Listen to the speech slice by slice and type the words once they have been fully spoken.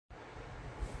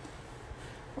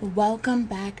Welcome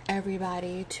back,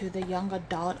 everybody, to the Young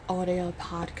Adult Audio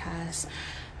Podcast.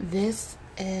 This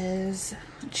is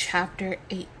chapter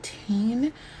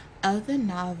 18 of the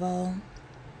novel,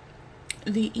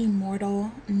 The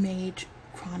Immortal Mage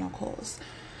Chronicles.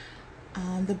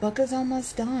 The book is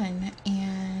almost done,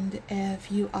 and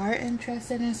if you are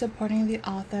interested in supporting the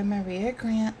author, Maria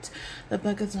Grant, the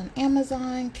book is on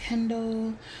Amazon,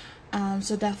 Kindle,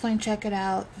 so definitely check it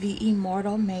out, The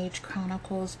Immortal Mage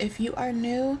Chronicles. If you are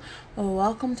new,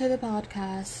 welcome to the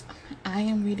podcast. I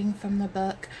am reading from the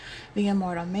book, The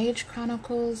Immortal Mage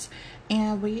Chronicles,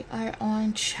 and we are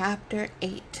on chapter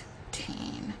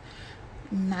 18,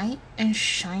 Knight in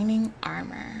Shining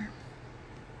Armor.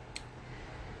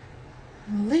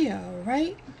 Leo,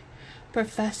 right?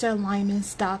 Professor Lyman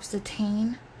stops the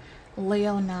teen.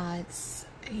 Leo nods.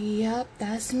 Yep,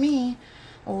 that's me.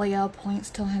 Leo points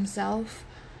to himself.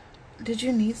 Did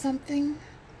you need something?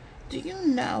 Do you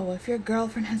know if your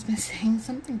girlfriend has been saying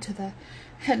something to the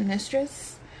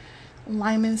headmistress?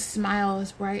 Lyman's smile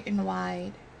is bright and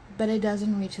wide, but it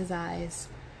doesn't reach his eyes.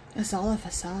 It's all a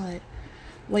facade.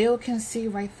 Leo can see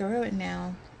right through it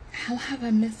now. How have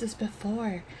I missed this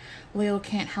before? Leo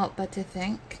can't help but to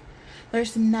think.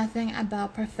 There's nothing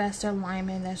about Professor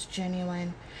Lyman that's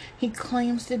genuine. He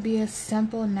claims to be a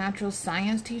simple natural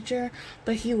science teacher,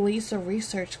 but he leads a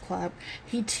research club.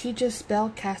 He teaches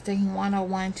spellcasting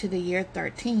 101 to the year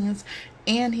 13s,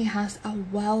 and he has a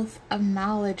wealth of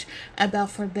knowledge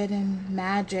about forbidden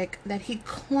magic that he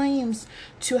claims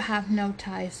to have no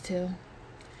ties to.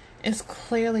 It's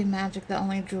clearly magic that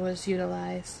only druids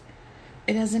utilize.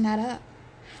 It doesn't add up.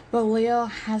 But Leo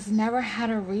has never had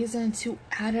a reason to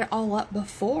add it all up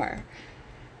before.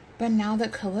 But now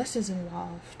that Callista's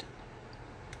involved.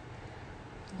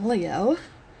 Leo?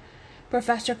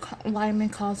 Professor Lyman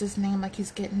calls his name like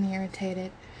he's getting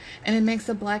irritated, and it makes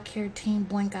the black-haired teen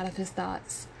blink out of his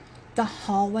thoughts. The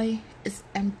hallway is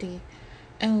empty,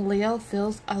 and Leo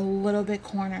feels a little bit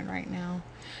cornered right now.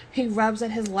 He rubs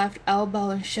at his left elbow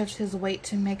and shifts his weight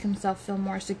to make himself feel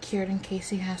more secured in case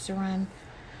he has to run.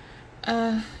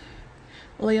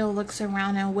 Leo looks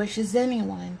around and wishes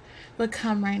anyone would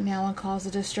come right now and cause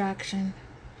a distraction.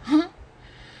 Huh?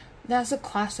 That's a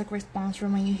classic response for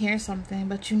when you hear something,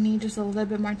 but you need just a little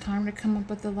bit more time to come up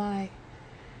with the lie.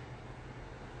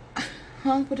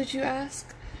 Huh? What did you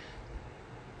ask?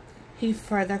 He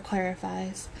further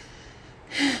clarifies.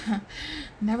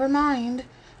 Never mind.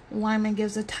 Lyman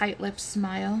gives a tight-lipped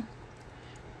smile.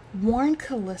 Warn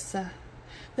Callista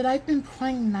that I've been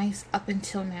playing nice up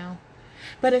until now.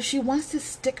 But if she wants to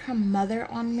stick her mother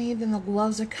on me, then the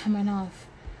gloves are coming off.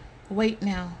 Wait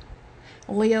now.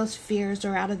 Leo's fears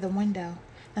are out of the window.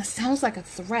 That sounds like a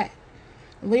threat.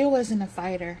 Leo isn't a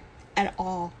fighter at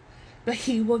all, but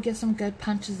he will get some good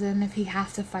punches in if he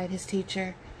has to fight his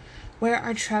teacher. Where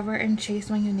are Trevor and Chase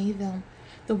when you need them?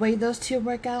 The way those two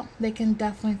work out, they can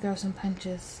definitely throw some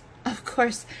punches. Of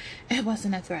course, it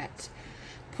wasn't a threat.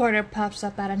 Porter pops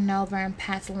up out of nowhere and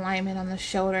pats Lyman on the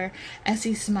shoulder as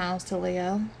he smiles to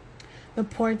Leo. The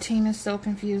poor teen is so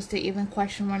confused to even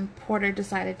question when Porter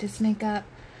decided to sneak up.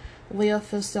 Leo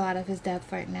feels so out of his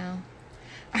depth right now.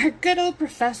 Our good old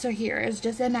professor here is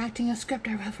just enacting a script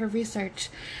I wrote for research.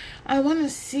 I want to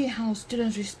see how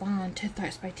students respond to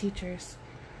threats by teachers.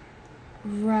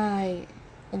 Right,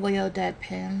 Leo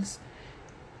deadpans.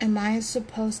 Am I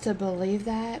supposed to believe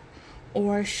that?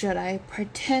 Or should I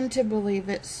pretend to believe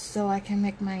it so I can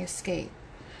make my escape?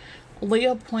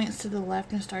 Leo points to the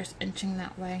left and starts inching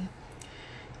that way.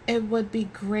 It would be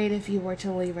great if you were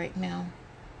to leave right now.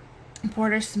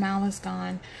 Porter's smile is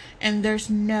gone, and there's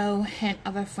no hint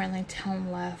of a friendly tone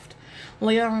left.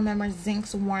 Leo remembers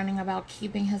Zink's warning about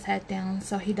keeping his head down,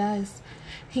 so he does.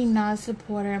 He nods to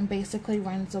Porter and basically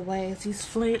runs away as he's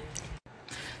fleeing.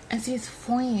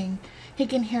 He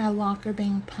can hear a locker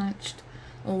being punched.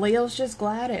 Leo's just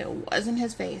glad it wasn't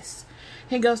his face.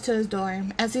 He goes to his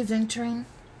dorm. As he's entering,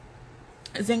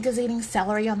 Zink is eating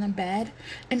celery on the bed,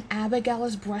 and Abigail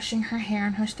is brushing her hair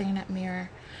in her stand-up mirror.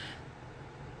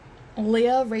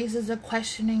 Leo raises a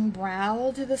questioning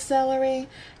brow to the celery,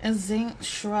 and Zink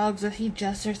shrugs as he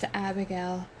gestures to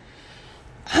Abigail.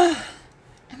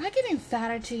 Am I getting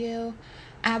fatter to you?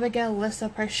 Abigail lifts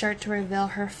up her shirt to reveal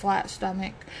her flat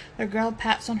stomach. The girl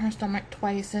pats on her stomach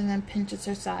twice and then pinches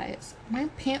her sides. My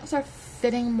pants are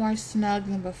fitting more snug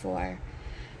than before.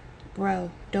 Bro,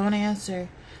 don't answer.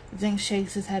 Zink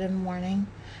shakes his head in warning.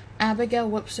 Abigail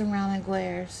whips around and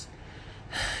glares.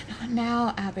 Not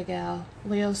now, Abigail.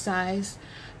 Leo sighs.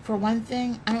 For one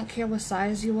thing, I don't care what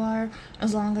size you are,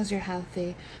 as long as you're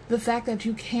healthy. The fact that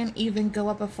you can't even go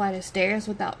up a flight of stairs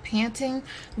without panting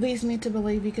leads me to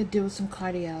believe you could do with some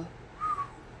cardio.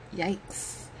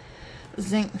 Yikes.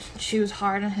 Zink chews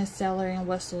hard on his celery and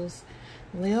whistles.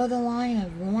 Leo, the lion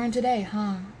is roaring today,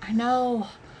 huh? I know.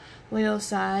 Leo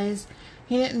sighs.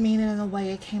 He didn't mean it in the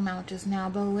way it came out just now,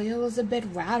 but Leo was a bit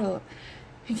rattled.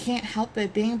 He can't help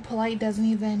it. Being polite doesn't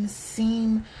even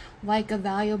seem like a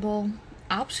valuable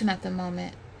option at the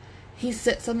moment. He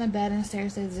sits on the bed and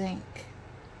stares at Zink.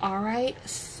 All right,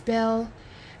 spill.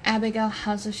 Abigail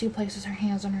hugs as she places her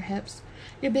hands on her hips.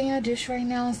 You're being a douche right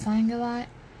now and sighing a lot.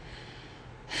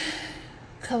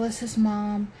 Calissa's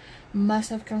mom must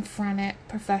have confronted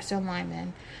Professor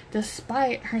Lyman,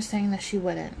 despite her saying that she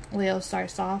wouldn't. Leo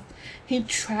starts off. He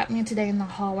trapped me today in the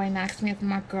hallway and asked me if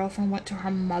my girlfriend went to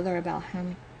her mother about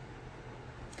him.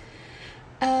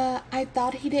 I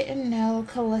thought he didn't know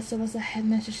Calissa was the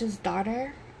headmistress's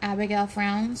daughter. Abigail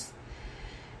frowns.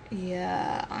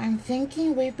 Yeah, I'm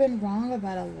thinking we've been wrong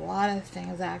about a lot of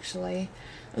things, actually.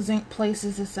 Zink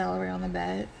places the celery on the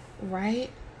bed. Right?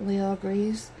 Leo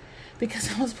agrees.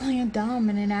 Because I was playing dumb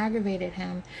and it aggravated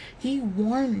him. He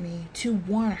warned me to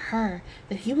warn her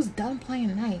that he was done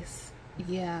playing nice.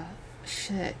 Yeah,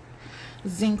 shit.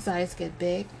 Zink's eyes get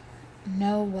big.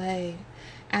 No way.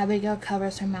 Abigail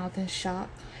covers her mouth in shock.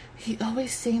 He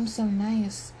always seems so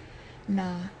nice.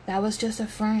 Nah, that was just a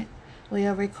front.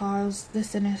 Leo recalls the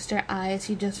sinister eyes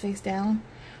he just faced down.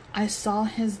 I saw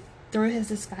through his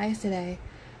disguise today.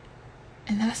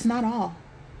 And that's not all.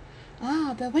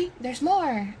 Ah, but wait, there's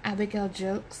more, Abigail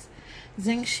jokes.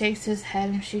 Zink shakes his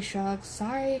head and she shrugs.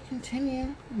 Sorry,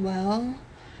 continue. Well,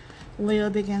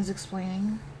 Leo begins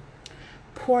explaining.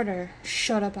 Porter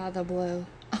showed up out of the blue.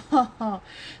 Oh,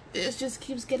 this just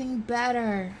keeps getting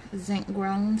better, Zink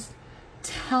groans.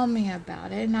 Tell me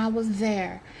about it, and I was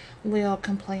there, Leo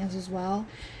complains as well.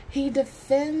 He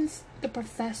defends the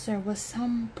professor with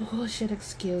some bullshit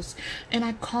excuse, and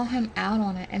I call him out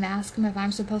on it and ask him if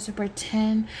I'm supposed to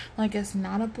pretend like it's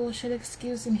not a bullshit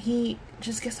excuse, and he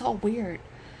just gets all weird.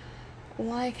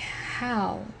 Like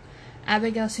how?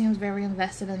 Abigail seems very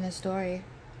invested in this story.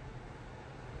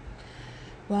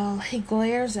 Well, he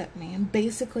glares at me and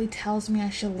basically tells me I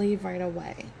should leave right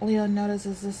away. Leo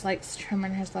notices the slight tremor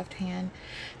in his left hand.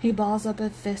 He balls up a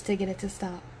fist to get it to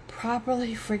stop.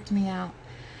 Properly freaked me out.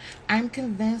 I'm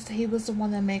convinced he was the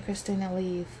one that made Christina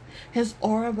leave. His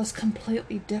aura was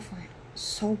completely different.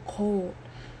 So cold.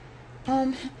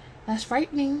 That's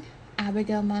frightening,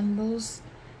 Abigail mumbles.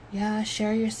 Yeah,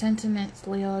 share your sentiments,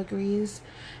 Leo agrees.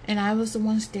 And I was the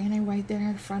one standing right there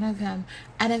in front of him.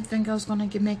 I didn't think I was going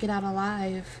to make it out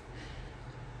alive.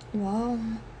 Well,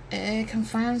 it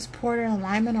confirms Porter and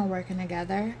Lyman are working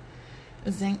together.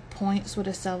 Zink points with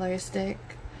a celery stick.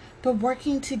 But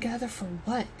working together for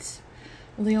what?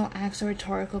 Leo asks a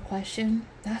rhetorical question.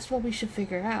 That's what we should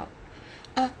figure out.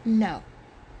 No,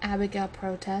 Abigail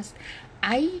protests.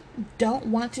 I don't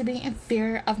want to be in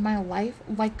fear of my life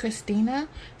like Christina.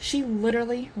 She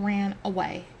literally ran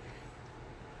away.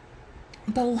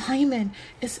 But Lyman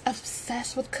is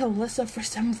obsessed with Calissa for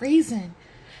some reason.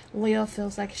 Leo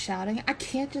feels like shouting. I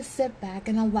can't just sit back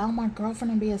and allow my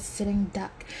girlfriend to be a sitting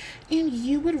duck. And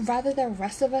you would rather the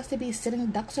rest of us to be sitting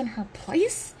ducks in her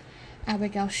place?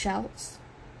 Abigail shouts.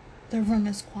 The room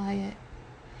is quiet.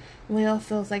 Leo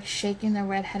feels like shaking the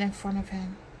redhead in front of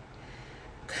him.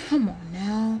 Come on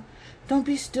now. Don't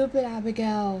be stupid,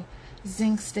 Abigail,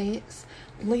 Zink states.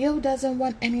 Leo doesn't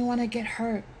want anyone to get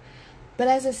hurt. But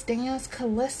as it stands,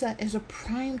 Calissa is a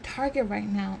prime target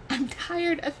right now. I'm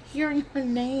tired of hearing her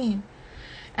name.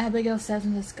 Abigail says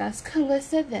in disgust,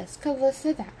 Calissa this,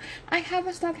 Calissa that. I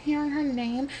haven't stopped hearing her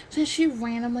name since she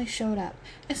randomly showed up.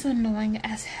 It's annoying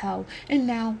as hell. And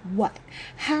now what?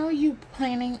 How are you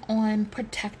planning on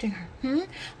protecting her?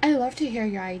 I'd love to hear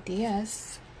your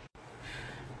ideas.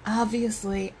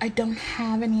 Obviously, I don't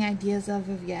have any ideas of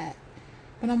it yet,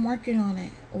 but I'm working on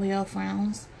it, Leo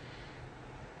frowns.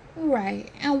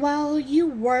 Right, and while you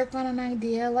work on an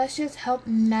idea, let's just hope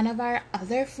none of our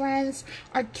other friends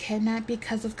are kidnapped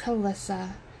because of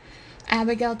Calissa.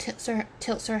 Abigail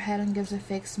tilts her head and gives a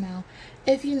fake smile.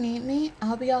 If you need me,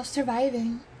 I'll be all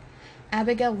surviving.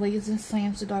 Abigail leaves and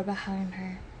slams the door behind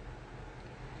her.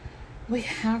 We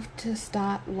have to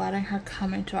stop letting her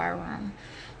come into our room.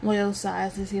 Leo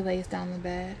sighs as he lays down in the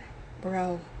bed.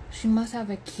 Bro, she must have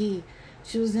a key.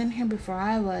 She was in here before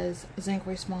I was, Zink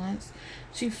responds.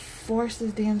 She forced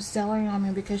this damn celery on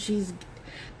me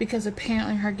because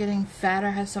apparently her getting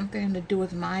fatter has something to do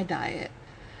with my diet.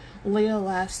 Leo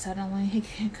laughs suddenly. He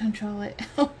can't control it.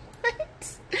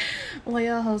 What?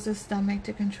 Leo holds his stomach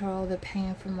to control the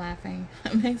pain from laughing.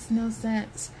 It makes no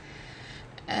sense.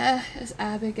 It's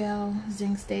Abigail,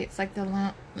 Zink states, like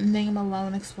the name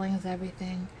alone explains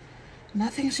everything.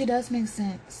 Nothing she does makes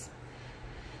sense.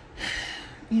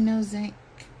 You know, Zink,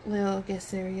 Leo gets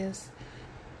serious.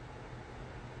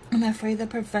 I'm afraid that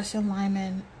Professor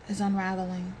Lyman is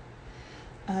unraveling.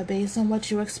 Based on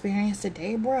what you experienced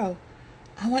today, bro,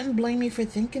 I wouldn't blame you for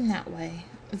thinking that way.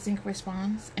 Zink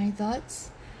responds. Any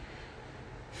thoughts?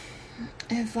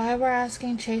 If I were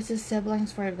asking Chase's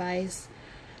siblings for advice,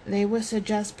 they would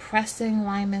suggest pressing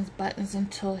Lyman's buttons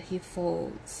until he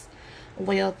folds.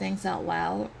 Leo thinks out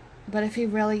loud. But if he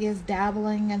really is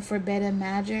dabbling in forbidden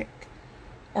magic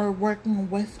or working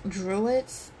with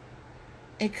druids,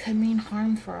 it could mean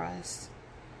harm for us.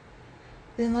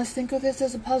 Then let's think of this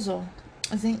as a puzzle.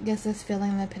 Zink gets this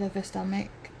feeling in the pit of his stomach.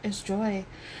 It's joy.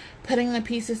 Putting the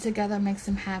pieces together makes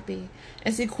him happy.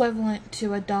 It's equivalent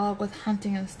to a dog with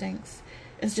hunting instincts.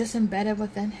 It's just embedded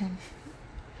within him.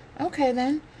 Okay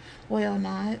then, Leo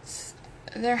nods.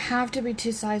 There have to be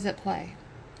two sides at play.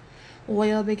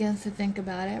 Leo begins to think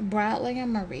about it. Bradley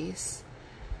and Maurice.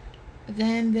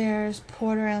 Then there's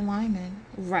Porter and Lyman,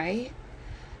 right?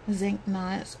 Zink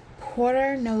nods.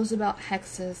 Porter knows about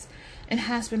hexes and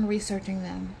has been researching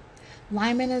them.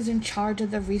 Lyman is in charge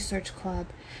of the research club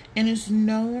and is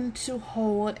known to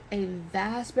hold a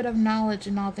vast bit of knowledge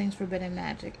in all things forbidden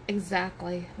magic.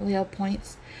 Exactly, Leo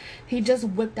points. He just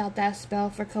whipped out that spell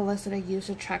for Calista to use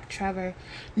to track Trevor.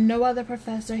 No other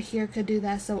professor here could do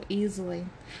that so easily.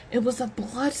 It was a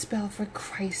blood spell, for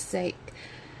Christ's sake.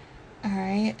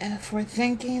 Alright, if we're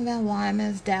thinking that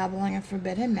Lyman is dabbling in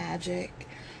forbidden magic,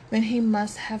 then he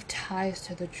must have ties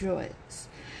to the druids.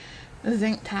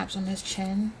 Zink taps on his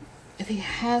chin. If he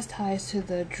has ties to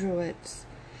the druids,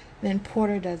 then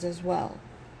Porter does as well.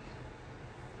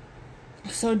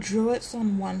 So druids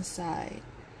on one side,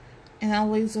 and that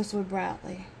leaves us with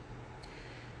Bradley.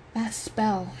 That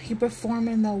spell he performed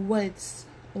in the woods,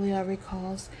 Leo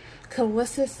recalls.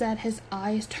 Calista said his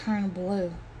eyes turned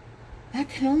blue. That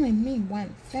can only mean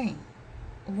one thing.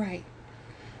 Right.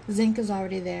 Zink is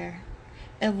already there.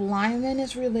 If Lyman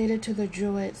is related to the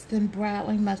druids, then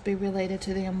Bradley must be related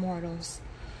to the immortals.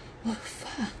 Oh,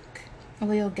 fuck.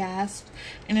 Leo gasped,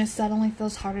 and it suddenly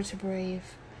feels harder to breathe.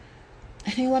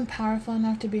 Anyone powerful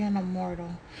enough to be an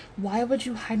immortal, why would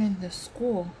you hide in this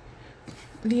school?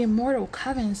 The immortal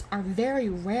covens are very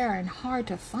rare and hard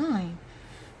to find.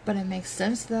 But it makes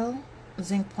sense, though,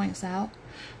 Zink points out.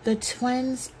 The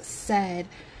twins said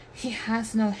he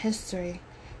has no history,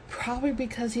 probably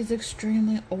because he's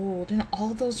extremely old, and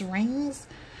all those rings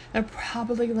are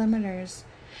probably limiters.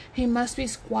 He must be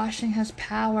squashing his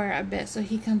power a bit so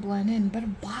he can blend in. But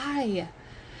why?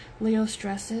 Leo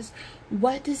stresses.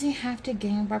 What does he have to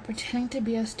gain by pretending to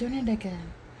be a student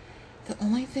again? The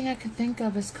only thing I can think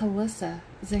of is Calista,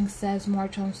 Zink says more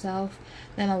to himself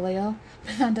than to Leo.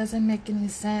 But that doesn't make any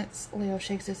sense, Leo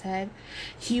shakes his head.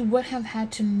 He would have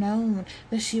had to know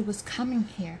that she was coming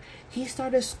here. He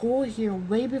started school here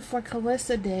way before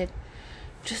Calista did.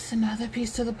 Just another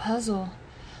piece to the puzzle.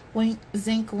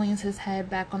 Zink leans his head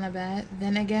back on the bed.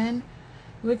 Then again,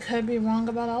 we could be wrong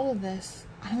about all of this.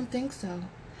 I don't think so,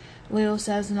 Leo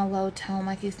says in a low tone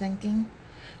like he's thinking.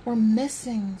 We're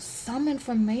missing some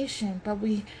information, but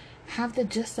we have the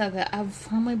gist of it. I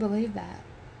firmly believe that.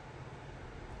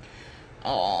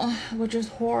 Oh, which is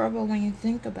horrible when you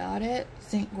think about it,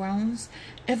 Zink groans.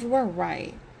 If we're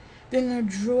right, then the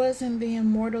druids and the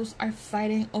immortals are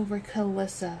fighting over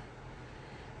Calista.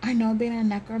 I know being a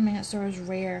necromancer is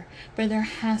rare, but there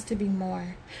has to be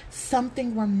more.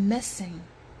 Something we're missing.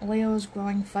 Leo is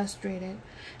growing frustrated.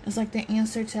 It's like the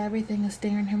answer to everything is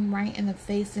staring him right in the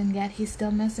face, and yet he's still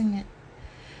missing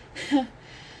it.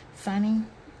 Funny.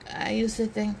 I used to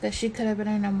think that she could have been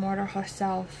an immortal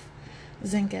herself,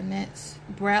 Zink admits.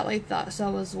 Bradley thought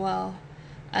so as well.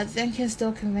 I think he's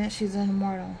still convinced she's an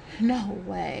immortal. No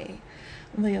way,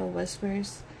 Leo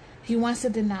whispers. He wants to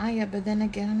deny it, but then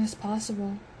again it's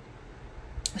possible.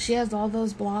 She has all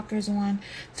those blockers on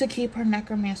to keep her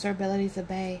necromancer abilities at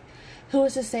bay. Who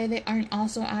is to say they aren't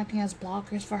also acting as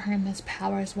blockers for her immense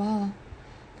power as well?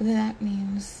 But then that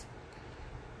means...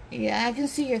 Yeah, I can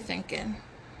see you're thinking.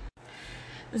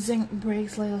 Zink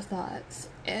breaks Leo's thoughts.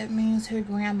 It means her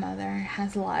grandmother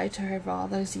has lied to her for all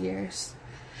those years.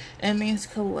 It means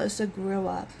Calista grew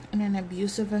up in an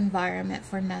abusive environment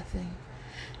for nothing.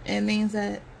 It means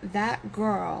that that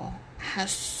girl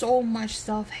has so much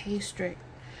self-hatred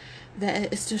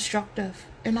that it's destructive.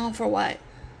 And all for what?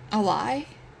 A lie?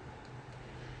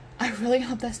 I really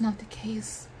hope that's not the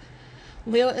case.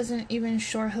 Leo isn't even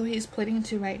sure who he's pleading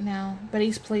to right now, but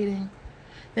he's pleading.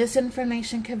 This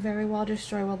information could very well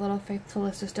destroy what little faith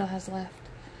Calista still has left.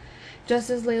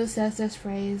 Just as Leo says this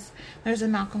phrase, there's a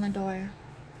knock on the door.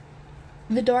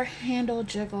 The door handle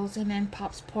jiggles and then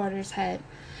pops Porter's head.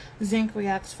 Zink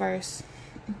reacts first.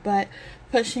 but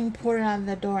pushing Porter out of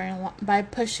the door and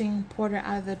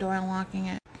locking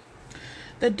it.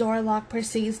 The door lock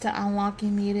proceeds to unlock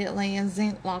immediately, and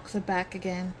Zink locks it back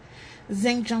again.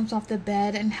 Zink jumps off the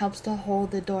bed and helps to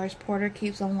hold the door as Porter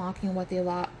keeps unlocking what they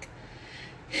lock.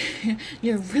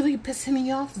 You're really pissing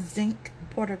me off, Zink,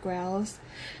 Porter growls.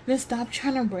 Then stop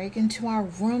trying to break into our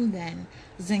room then,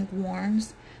 Zink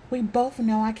warns. We both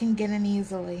know I can get in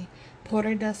easily.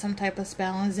 Porter does some type of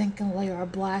spell and Zink and Leo are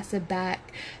blasted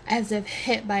back as if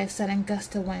hit by a sudden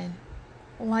gust of wind.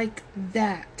 Like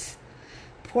that.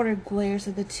 Porter glares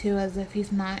at the two as if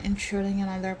he's not intruding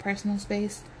on their personal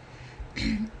space.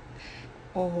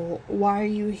 Oh, why are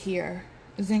you here?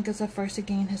 Zink is the first to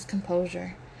gain his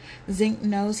composure. Zink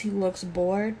knows he looks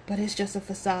bored, but it's just a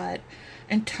facade.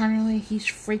 Internally, he's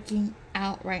freaking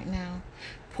out right now.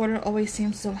 Porter always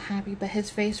seems so happy, but his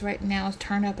face right now is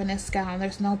turned up in a scowl, and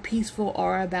there's no peaceful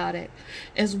aura about it.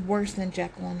 It's worse than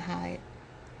Jekyll and Hyde.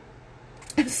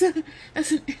 That's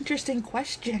an interesting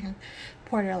question,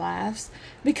 Porter laughs,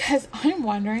 because I'm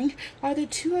wondering why the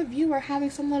two of you are having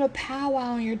some little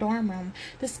powwow in your dorm room,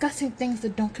 discussing things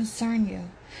that don't concern you.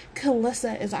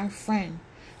 Calissa is our friend.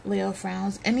 Leo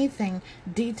frowns. Anything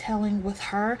detailing with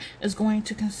her is going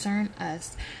to concern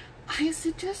us. I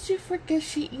suggest you forget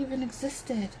she even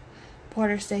existed,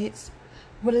 Porter states.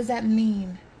 What does that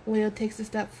mean? Leo takes a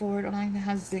step forward, only to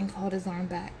have Zink hold his arm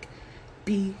back.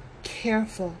 Be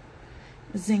careful,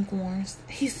 Zink warns.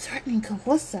 He's threatening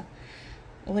Calissa.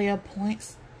 Leo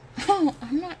points. Oh,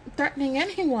 I'm not threatening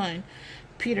anyone,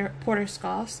 Porter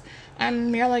scoffs.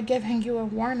 I'm merely giving you a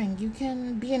warning. You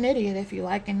can be an idiot if you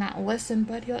like and not listen,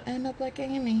 but you'll end up like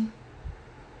Amy.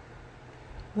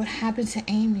 What happened to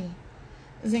Amy?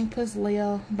 Zink puts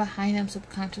Leo behind him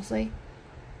subconsciously.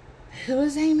 Who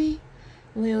is Amy?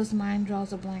 Leo's mind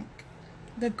draws a blank.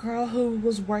 The girl who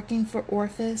was working for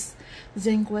Orpheus,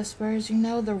 Zink whispers. You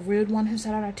know, the rude one who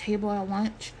sat at our table at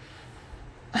lunch?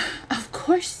 Of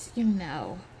course you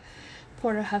know.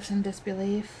 Porter huffs in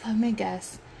disbelief. Let me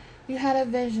guess. You had a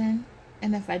vision.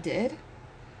 And if I did?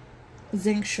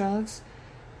 Zink shrugs.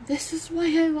 This is why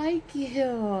I like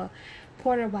you.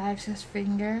 Porter wags his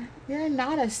finger. You're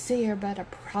not a seer, but a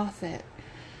prophet.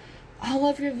 All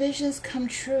of your visions come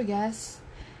true, yes?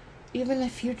 Even the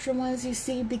future ones you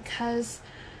see, because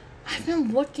I've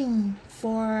been looking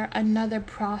for another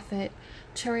prophet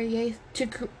to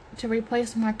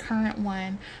replace my current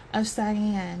one of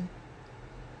Cyan.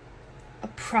 A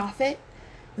prophet?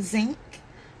 Zink?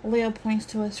 Leo points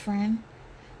to his friend.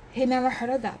 He'd never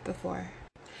heard of that before.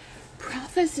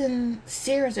 Prophets and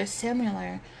seers are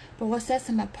similar, but what sets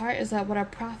them apart is that what a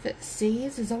prophet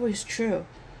sees is always true.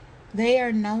 They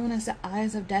are known as the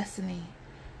eyes of destiny.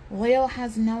 Leo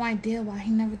has no idea why he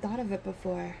never thought of it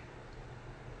before.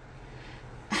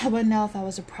 I would know if I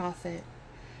was a prophet,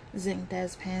 Zink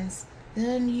deadpans.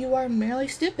 Then you are merely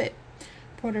stupid,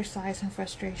 Porter sighs in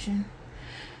frustration.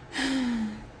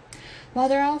 While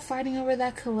they're all fighting over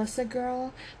that Calissa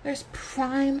girl, there's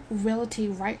prime realty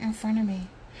right in front of me.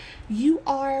 You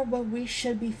are what we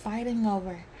should be fighting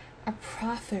over. A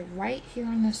prophet right here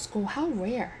in the school. How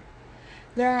rare.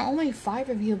 There are only 5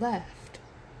 of you left.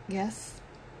 Yes?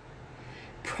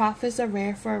 Prophets are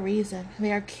rare for a reason.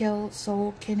 They are killed,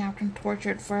 sold, kidnapped, and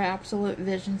tortured for absolute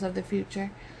visions of the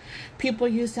future. People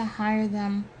used to hire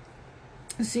them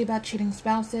to see about cheating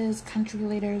spouses, country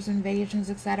leaders, invasions,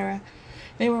 etc.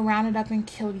 They were rounded up and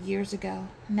killed years ago.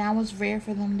 Now it's rare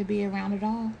for them to be around at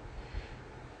all.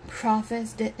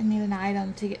 Prophets don't need an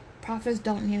item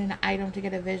to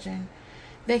get a vision.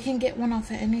 They can get one off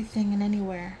of anything and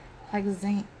anywhere. Like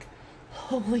Zink.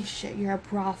 Holy shit, you're a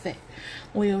prophet,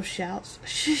 Leo shouts.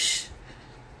 Shh.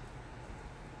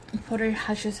 Porter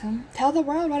hushes him. Tell the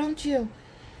world, why don't you?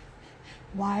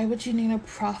 Why would you need a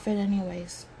prophet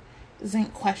anyways?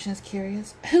 Zink questions,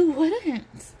 curious. Who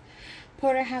wouldn't?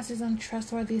 Porter has his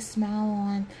untrustworthy smile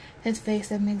on his face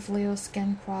that makes Leo's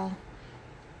skin crawl.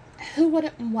 Who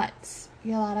wouldn't what?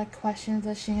 Yell out of questions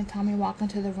as she and Tommy walk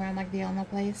into the room like they own the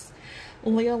place.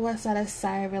 Leo lets out a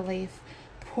sigh of relief.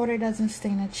 Porter doesn't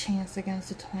stand a chance against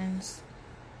the twins.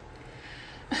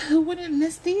 Who wouldn't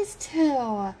miss these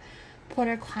two?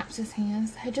 Porter claps his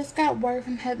hands. I just got word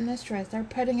from headmistress. They're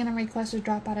putting in a request to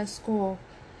drop out of school.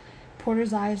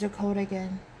 Porter's eyes are cold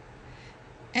again.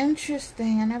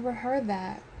 Interesting. I never heard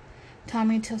that.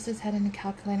 Tommy tilts his head in a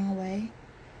calculating way.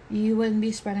 You wouldn't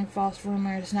be spreading false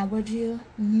rumors, now would you?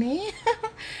 Me?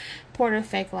 Porter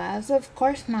fake laughs. Of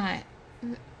course not.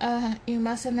 You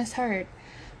must have misheard,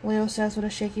 Leo says with a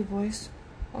shaky voice.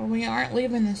 Well, we aren't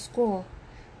leaving this school.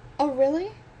 Oh,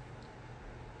 really?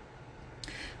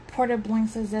 Porter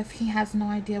blinks as if he has no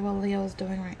idea what Leo is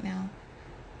doing right now.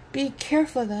 Be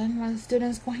careful then, when the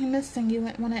student's going missing, you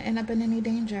wouldn't want to end up in any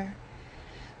danger.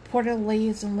 Porter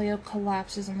leaves and Leo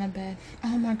collapses on the bed.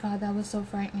 Oh my god, that was so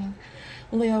frightening.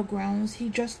 Leo groans. He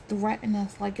just threatened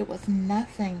us like it was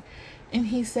nothing. And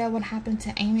he said what happened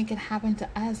to Amy could happen to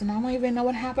us, and I don't even know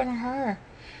what happened to her.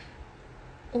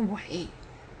 Wait.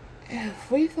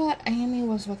 If we thought Amy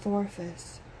was with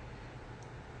Orpheus,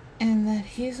 and that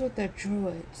he's with the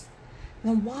Druids,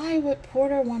 then why would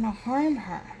Porter want to harm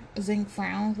her? Zink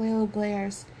frowns. Leo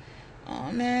glares.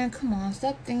 Oh man, come on,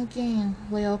 stop thinking.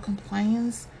 Leo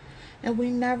complains. And we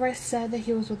never said that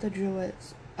he was with the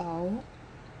Druids. Oh?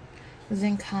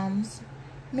 Zink hums.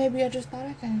 Maybe I just thought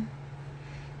of him.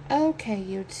 Okay,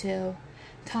 you two.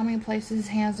 Tommy places his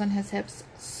hands on his hips.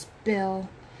 Spill.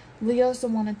 Leo's the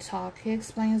one to talk. He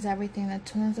explains everything. The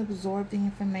twins absorb the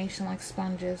information like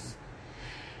sponges.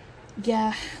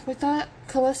 Yeah, we thought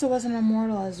Calista was an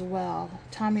immortal as well.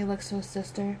 Tommy looks to his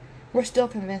sister. We're still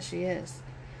convinced she is.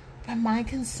 But my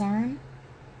concern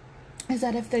is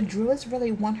that if the Druids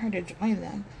really want her to join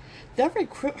them, they'll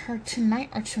recruit her tonight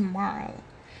or tomorrow.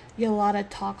 Yolanda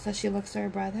talks as she looks at her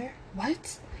brother.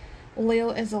 What? Leo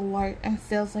is alert and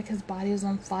feels like his body is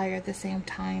on fire at the same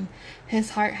time.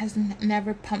 His heart has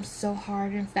never pumped so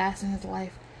hard and fast in his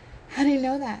life. How do you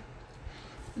know that?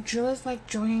 Druids like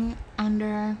to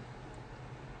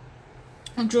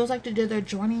do their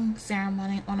joining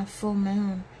ceremony on a full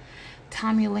moon.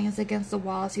 Tommy leans against the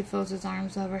wall as he folds his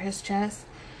arms over his chest.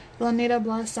 They'll need a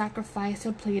blood sacrifice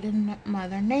to plead in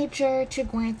Mother Nature to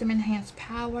grant them enhanced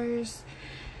powers.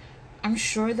 I'm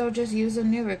sure they'll just use a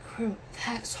new recruit.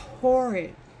 That's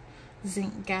horrid.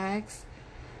 Zink gags.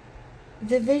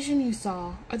 The vision you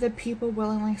saw, are the people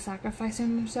willingly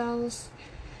sacrificing themselves?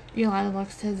 Yolanda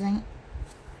looks to Zink.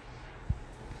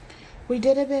 We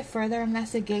did a bit further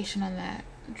investigation on that.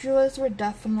 Druids were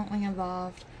definitely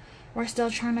involved. We're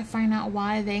still trying to find out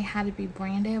why they had to be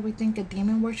branded. We think a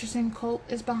demon worshipping cult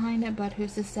is behind it, but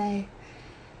who's to say?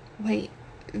 Wait,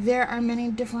 there are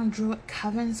many different Druid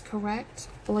covens, correct?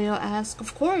 Leo asks.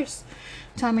 Of course.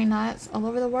 Tommy nods. All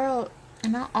over the world.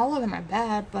 And not all of them are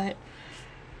bad, but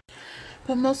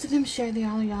most of them share the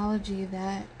ideology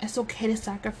that it's okay to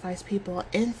sacrifice people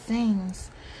and things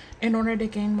in order to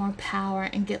gain more power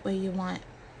and get what you want.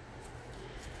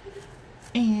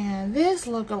 And this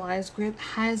localized group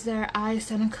has their eyes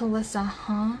set on Calista,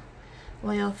 huh?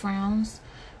 Leo frowns.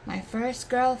 My first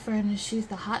girlfriend, and she's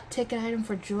the hot ticket item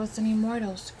for Druids and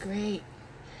Immortals. Great.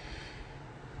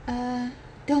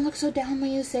 Don't look so down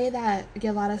when you say that.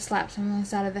 Yolanda slaps him on the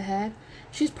side of the head.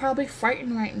 She's probably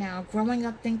frightened right now, growing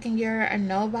up thinking you're a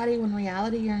nobody when in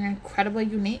reality you're incredibly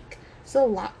unique. It's a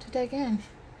lot to take in.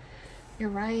 You're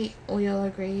right, Leo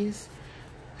agrees.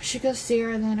 I should go see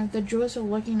her then. If the Druids are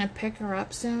looking to pick her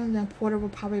up soon, then Porter will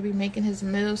probably be making his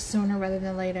move sooner rather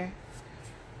than later.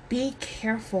 Be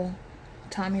careful,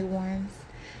 Tommy warns.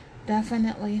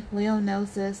 Definitely, Leo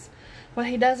knows this. What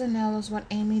he doesn't know is what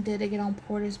Amy did to get on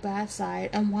Porter's bad side,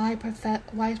 and why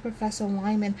is Professor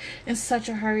Lyman in such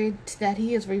a hurry that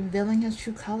he is revealing his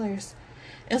true colors.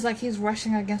 It's like he's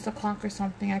rushing against a clock or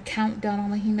something, a countdown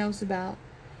only he knows about.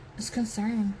 It's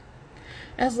concerning.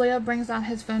 As Leo brings out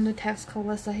his phone to text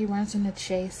Calista, he runs into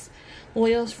Chase.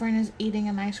 Leo's friend is eating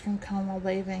an ice cream cone while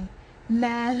waving.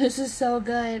 Man, this is so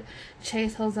good.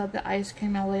 Chase holds up the ice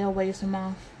cream and Leo waves him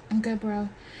off. I'm good, bro.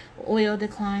 Leo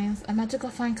declines. I'm about to go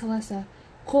find Calista.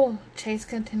 Cool. Chase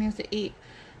continues to eat.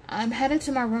 I'm headed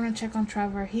to my room to check on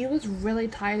Trevor. He was really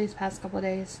tired these past couple of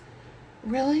days.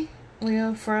 Really?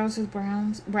 Leo furrows his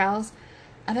brows.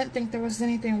 I didn't think there was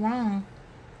anything wrong.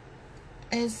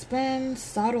 It's been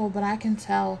subtle, but I can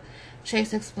tell,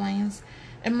 Chase explains.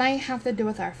 It might have to do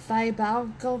with our fight, but I'll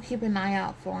go keep an eye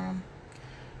out for him.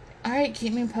 Alright,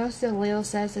 keep me posted, Leo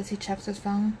says as he checks his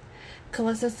phone.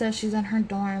 Calista says she's in her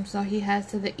dorm, so he heads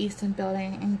to the Easton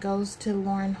building and goes to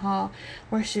Lauren Hall,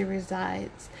 where she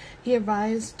resides. He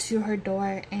arrives to her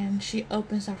door, and she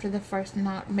opens after the first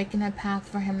knock, making a path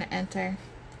for him to enter.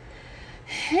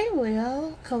 Hey,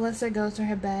 Leo. Calista goes to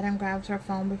her bed and grabs her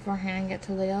phone before handing it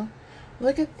to Leo.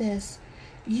 Look at this.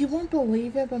 You won't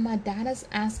believe it, but my dad is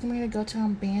asking me to go to an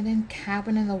abandoned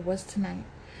cabin in the woods tonight.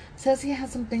 Says he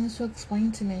has some things to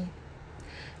explain to me.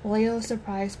 Leo is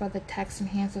surprised by the text and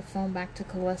hands the phone back to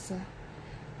Calista.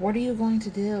 What are you going to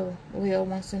do? Leo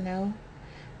wants to know.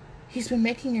 He's been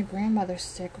making your grandmother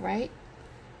sick, right?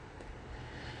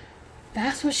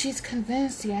 That's what she's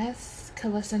convinced, yes.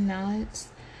 Calista nods.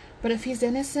 But if he's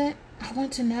innocent, I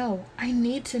want to know. I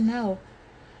need to know.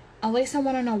 At least I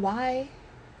want to know why.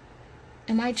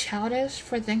 Am I childish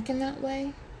for thinking that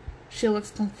way? She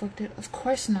looks conflicted. Of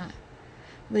course not.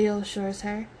 Leo assures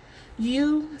her.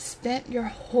 You spent your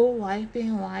whole life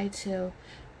being lied to.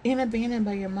 and abandoned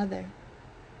by your mother.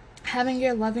 Having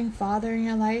your loving father in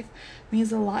your life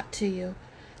means a lot to you.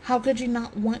 How could you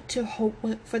not want to hope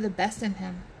for the best in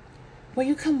him? Will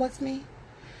you come with me?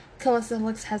 Kalissa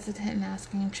looks hesitant and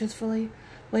asking, and truthfully,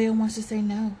 Leo wants to say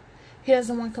no. He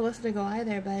doesn't want Kalissa to go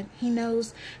either, but he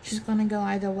knows she's going to go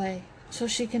either way, so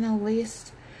she can at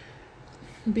least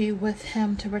be with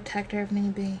him to protect her if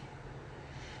need be.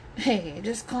 Hey,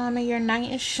 just call me your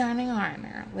knight in shining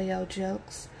armor, Leo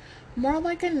jokes. More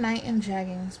like a knight in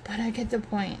jeggings, but I get the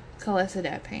point. Kalissa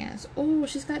deadpans. Ooh,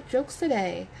 she's got jokes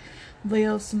today.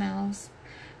 Leo smiles.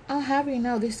 I'll have you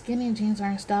know these skinny jeans are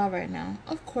in style right now.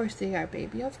 Of course they are,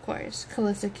 baby, of course,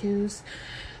 Kalissa cues.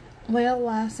 Leo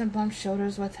laughs and bumps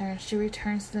shoulders with her, and she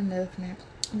returns to the movement.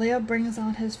 Leo brings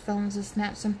out his phones and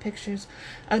snaps some pictures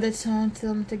of the two of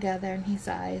them together, and he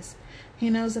sighs. He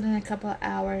knows that in a couple of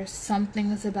hours,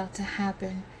 something is about to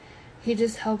happen. He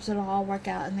just hopes it'll all work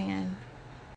out in the end.